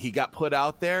 And he got put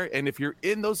out there. And if you're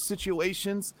in those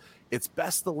situations, it's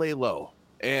best to lay low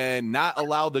and not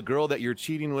allow the girl that you're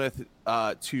cheating with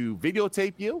to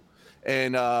videotape you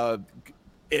and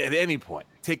at any point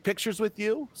take pictures with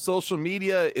you. Social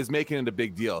media is making it a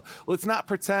big deal. Let's not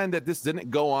pretend that this didn't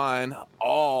go on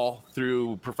all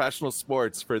through professional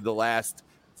sports for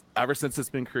ever since it's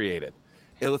been created.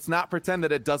 And let's not pretend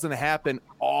that it doesn't happen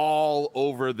all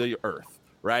over the earth,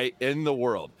 right? In the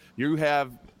world, you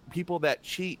have people that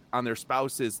cheat on their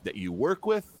spouses that you work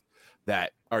with,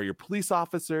 that are your police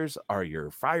officers, are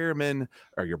your firemen,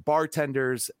 are your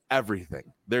bartenders,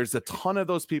 everything. There's a ton of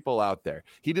those people out there.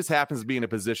 He just happens to be in a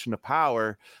position of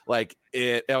power,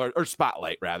 or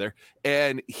spotlight rather.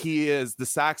 And the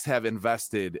Sox have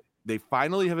they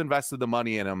finally have invested the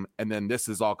money in him. And then this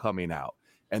is all coming out.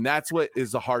 And that's what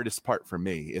is the hardest part for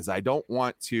me is I don't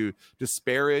want to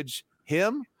disparage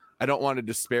him. I don't want to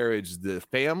disparage the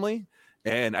family.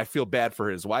 And I feel bad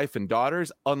for his wife and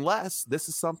daughters, unless this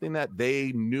is something that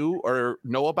they knew or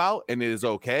know about and it is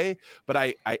okay. But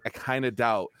I kind of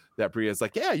doubt that Bria's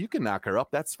like, yeah, you can knock her up.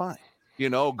 That's fine.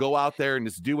 Go out there and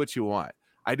just do what you want.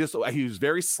 He was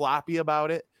very sloppy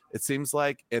about it, it seems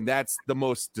like. And that's the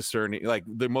most discerning,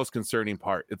 the most concerning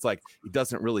part. It's like he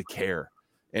doesn't really care.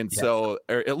 And so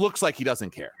it looks like he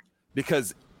doesn't care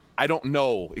because I don't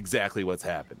know exactly what's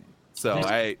happening. So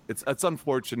it's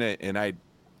unfortunate. And I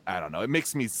I don't know. It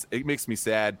makes me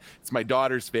sad. It's my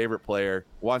daughter's favorite player,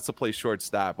 wants to play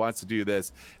shortstop, wants to do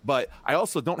this, but I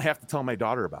also don't have to tell my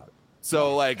daughter about it.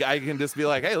 So like I can just be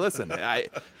like, hey, listen, I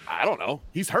don't know.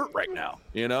 He's hurt right now.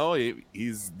 You know,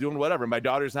 he's doing whatever. My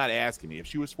daughter's not asking me. If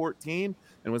she was 14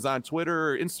 and was on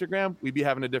Twitter or Instagram, we'd be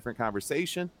having a different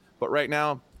conversation. But right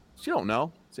now, she don't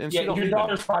know. And yeah, your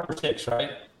daughter's 5 or 6,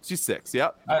 right? She's 6.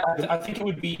 Yep. I think it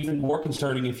would be even more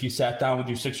concerning if you sat down with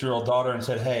your 6-year-old daughter and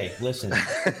said, "Hey, listen,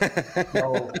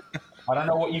 so I don't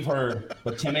know what you've heard,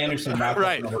 but Tim Anderson knocked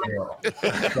right. another girl.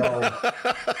 So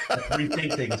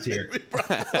rethink things here."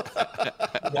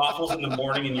 Waffles in the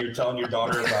morning, and you're telling your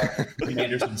daughter about Tim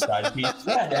Anderson's side piece.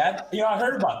 Yeah, Dad. You know, I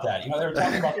heard about that. You know, they were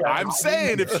talking about that. I'm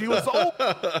saying if she was old,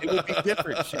 it would be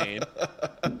different, Shane.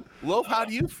 Loaf, how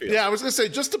do you feel? Yeah, I was going to say,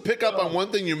 just to pick up on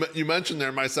one thing you mentioned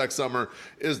there, my sex summer,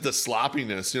 is the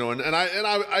sloppiness. You know, and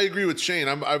I agree with Shane.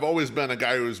 I've always been a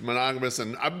guy who's monogamous,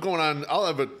 and I'm going on.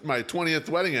 I'll have my 20th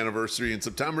wedding anniversary in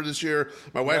September this year.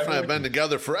 My wife and I have been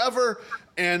together forever.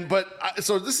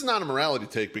 So this is not a morality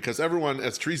take, because everyone,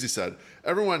 as Treasy said,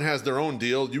 everyone has their own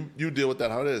deal. You deal with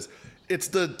that how it is. It's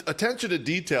the attention to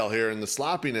detail here and the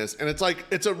sloppiness, and it's like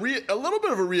it's a little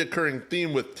bit of a reoccurring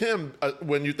theme with Tim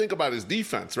when you think about his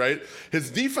defense, right? His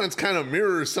defense kind of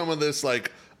mirrors some of this,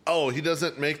 like, oh, he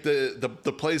doesn't make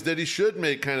the plays that he should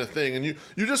make kind of thing, and you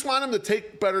just want him to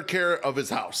take better care of his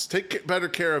house, take better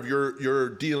care of your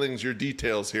dealings, your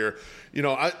details here. You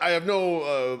know, I have no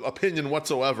opinion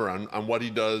whatsoever on what he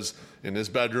does in his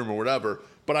bedroom or whatever.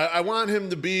 But I want him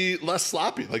to be less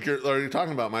sloppy, like you're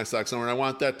talking about, my sex summer. And I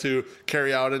want that to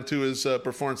carry out into his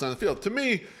performance on the field. To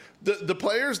me, the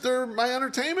players, they're my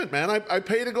entertainment, man. I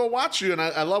pay to go watch you, and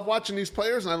I love watching these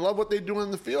players, and I love what they do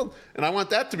on the field. And I want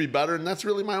that to be better, and that's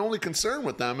really my only concern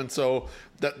with them. And so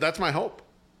that's my hope.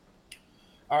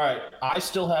 All right. I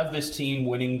still have this team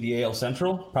winning the AL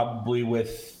Central, probably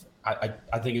with –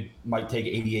 I think it might take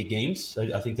 88 games.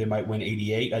 I think they might win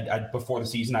 88. Before the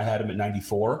season, I had them at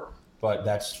 94. But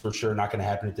that's for sure not going to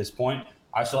happen at this point.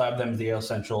 I still have them as the AL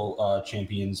Central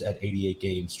champions at 88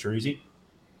 games. Treasy?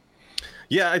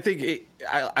 Yeah, I think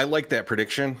I like that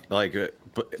prediction, like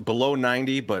below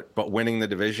 90, but winning the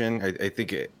division. I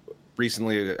think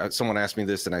recently someone asked me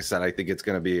this, and I said I think it's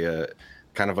going to be a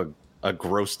kind of a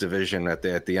gross division at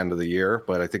the end of the year.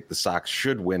 But I think the Sox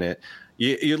should win it.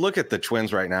 You look at the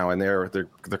Twins right now, and they're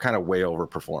kind of way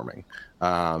overperforming,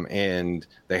 and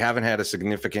they haven't had a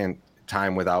significant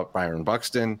time without Byron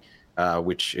Buxton,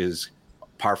 which is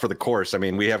par for the course. I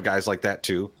mean, we have guys like that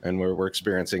too, and we're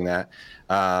experiencing that.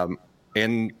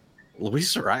 And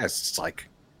Luis Arias is like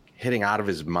hitting out of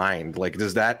his mind. Like,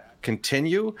 does that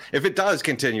continue? If it does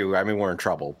continue, I mean, we're in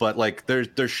trouble. But like,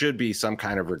 there should be some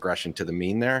kind of regression to the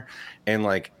mean there. And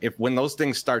like, when those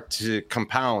things start to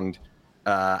compound,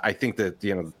 I think that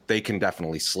they can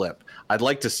definitely slip. I'd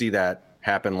like to see that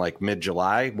happen like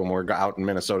mid-July when we're out in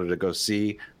Minnesota to go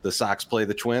see the Sox play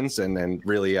the Twins, and then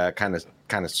really kind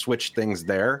of switch things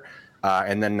there,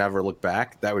 and then never look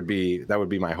back. That would be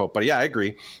my hope. But yeah, I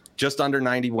agree. Just under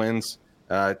 90 wins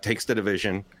takes the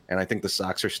division, and I think the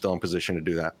Sox are still in position to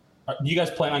do that. Do you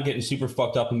guys plan on getting super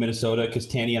fucked up in Minnesota? Because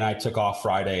Tanny and I took off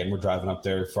Friday, and we're driving up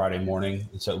there Friday morning,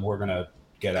 so we're gonna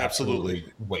get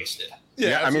absolutely wasted.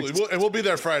 Yeah, absolutely. I mean, we'll be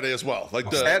there Friday as well. Like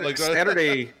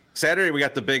Saturday we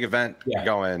got the big event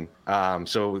going.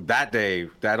 So that day,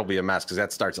 that'll be a mess because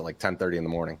that starts at like 10:30 in the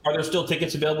morning. Are there still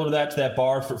tickets available to that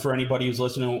bar for anybody who's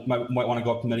listening who might want to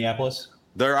go up to Minneapolis?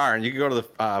 There are, and you can go to the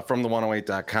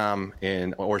FromThe108.com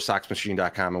or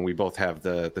SoxMachine.com, and we both have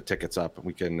the tickets up.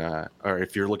 We can, or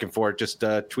if you're looking for it, just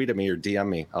tweet at me or DM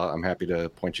me. I'm happy to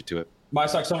point you to it. My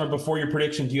Sox Summer, before your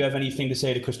prediction, do you have anything to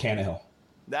say to Chris Tannehill?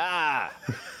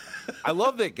 I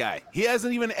love that guy. He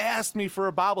hasn't even asked me for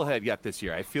a bobblehead yet this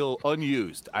year. I feel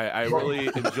unused. I really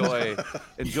enjoy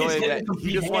that.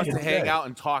 He just wants to hang out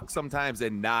and talk sometimes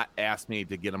and not ask me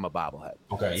to get him a bobblehead.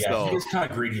 Okay, yeah, so, he is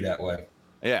kind of greedy that way.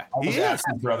 Yeah, I was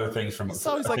asking for other things from him.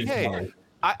 So he's like, hey,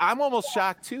 I'm almost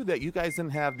shocked too that you guys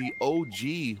didn't have the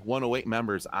OG 108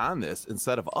 members on this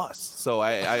instead of us. So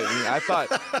I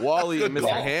thought Wally and Mr.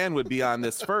 Han would be on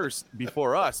this first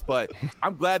before us, but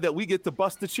I'm glad that we get to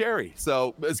bust the cherry.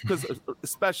 So because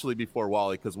especially before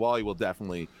Wally, because Wally will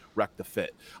definitely wreck the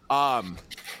fit.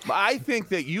 I think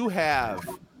that you have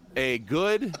a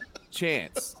good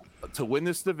chance to win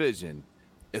this division.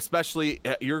 Especially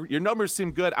your numbers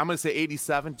seem good. I'm going to say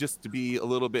 87 just to be a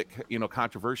little bit,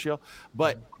 controversial.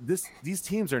 But these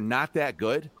teams are not that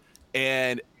good.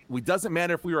 And it doesn't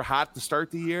matter if we were hot to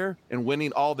start the year and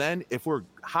winning all then. If we're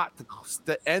hot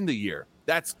to end the year,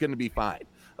 that's going to be fine.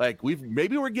 Like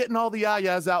maybe we're getting all the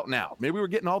yayas out now. Maybe we're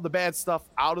getting all the bad stuff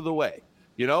out of the way.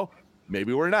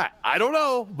 Maybe we're not. I don't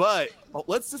know, but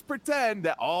let's just pretend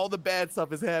that all the bad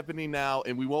stuff is happening now,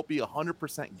 and we won't be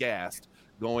 100% gassed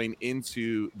going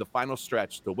into the final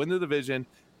stretch to win the division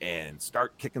and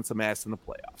start kicking some ass in the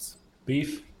playoffs.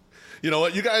 Beef. You know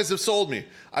what? You guys have sold me.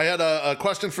 I had a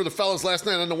question for the fellas last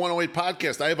night on the 108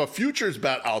 podcast. I have a futures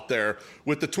bet out there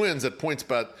with the Twins at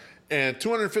PointsBet, and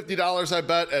 $250 I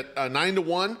bet at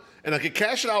 9-1. And I could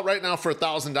cash it out right now for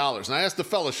 $1,000. And I asked the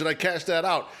fellas, should I cash that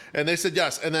out? And they said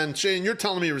yes. And then, Shane, you're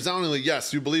telling me resoundingly,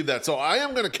 yes, you believe that. So I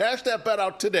am going to cash that bet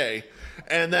out today.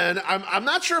 And then I'm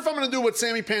not sure if I'm going to do what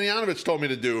Sammy Panayotovich told me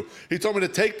to do. He told me to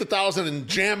take the 1,000 and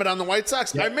jam it on the White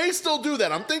Sox. Yep. I may still do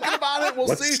that. I'm thinking about it. We'll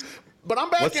see. But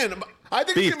I'm back in. I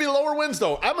think it's going to be lower wins,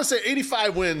 though. I'm going to say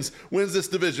 85 wins this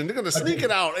division. They're going to sneak it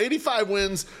out. 85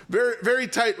 wins, very, very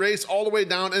tight race all the way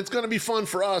down. And it's going to be fun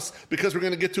for us because we're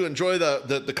going to get to enjoy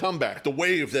the comeback, the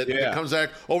wave that comes back,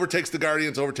 overtakes the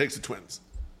Guardians, overtakes the Twins.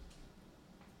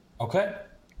 Okay.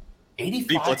 85.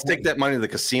 Beef, let's take that money to the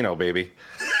casino, baby.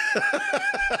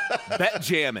 Bet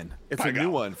jamming. It's a new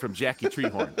one from Jackie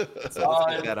Treehorn. So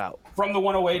let's get that out. From the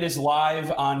 108 is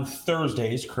live on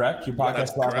Thursdays, correct? Your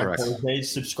podcast live on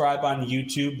Thursdays. Subscribe on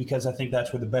YouTube because I think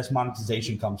that's where the best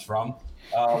monetization comes from.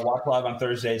 Watch live on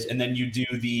Thursdays, and then you do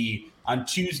on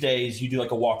Tuesdays you do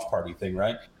like a watch party thing,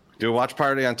 right? Do a watch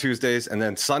party on Tuesdays, and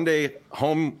then Sunday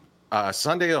home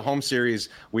series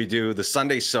we do the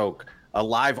Sunday Soak, a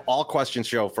live all question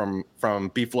show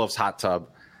from Beef Loaf's Hot Tub,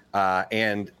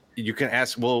 and you can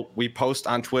ask. We post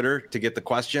on Twitter to get the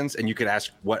questions, and you can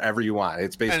ask whatever you want.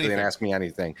 It's basically an Ask Me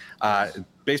Anything.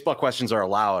 Baseball questions are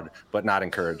allowed, but not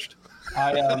encouraged.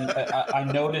 I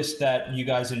noticed that you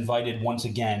guys invited once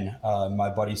again my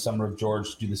buddy Summer of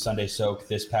George to do the Sunday Soak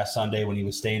this past Sunday when he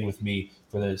was staying with me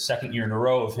for the second year in a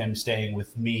row of him staying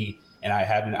with me, and I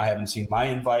haven't seen my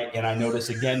invite, and I noticed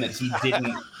again that he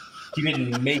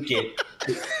didn't make it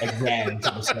again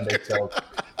to the Sunday Soak.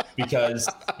 Because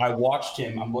I watched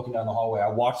him, I'm looking down the hallway, I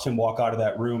watched him walk out of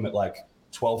that room at like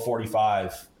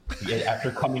 12:45 after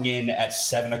coming in at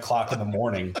 7 o'clock in the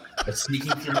morning,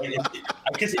 sneaking through.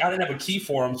 I guess I didn't have a key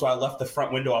for him, so I left the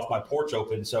front window off my porch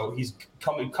open. So he's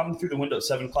coming through the window at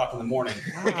 7 o'clock in the morning.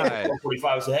 At 12:45,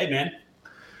 I said, hey, man,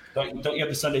 don't you have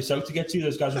the Sunday Soak to get to?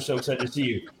 Those guys are so excited to see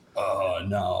you.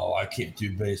 No, I can't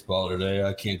do baseball today.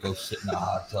 I can't go sit in the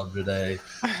hot tub today.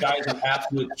 Guy's an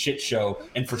absolute shit show.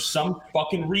 And for some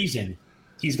fucking reason,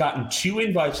 he's gotten 2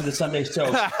 invites to the Sunday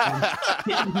Soak.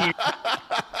 Sitting here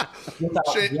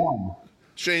without one.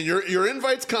 Shane, your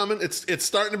invite's coming. It's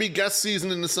starting to be guest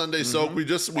season in the Sunday Soak. We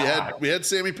had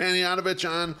Sammy Panayotovich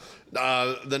on.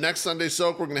 The next Sunday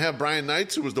Soak, we're going to have Brian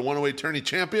Knights, who was the 108 tourney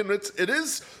champion. It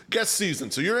is guest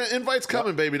season, so your invite's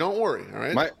coming, baby. Don't worry. All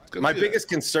right. My biggest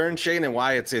concern, Shane, and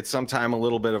why it's sometime a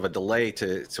little bit of a delay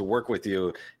to work with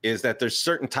you is that there's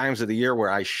certain times of the year where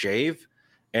I shave,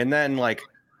 and then like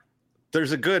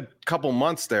there's a good couple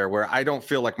months there where I don't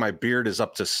feel like my beard is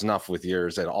up to snuff with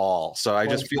yours at all. So I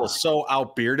just feel so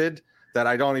outbearded that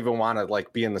I don't even want to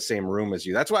like be in the same room as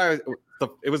you. That's why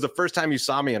it was the first time you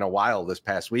saw me in a while this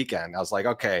past weekend. I was like,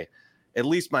 okay, at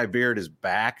least my beard is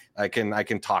back. I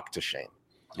can talk to Shane.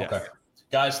 Yes. Okay.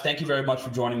 Guys, thank you very much for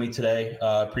joining me today.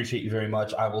 Appreciate you very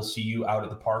much. I will see you out at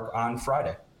the park on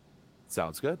Friday.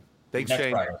 Sounds good. Thanks, Next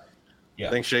Shane. Friday.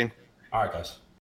 Yeah. Thanks, Shane. All right, guys.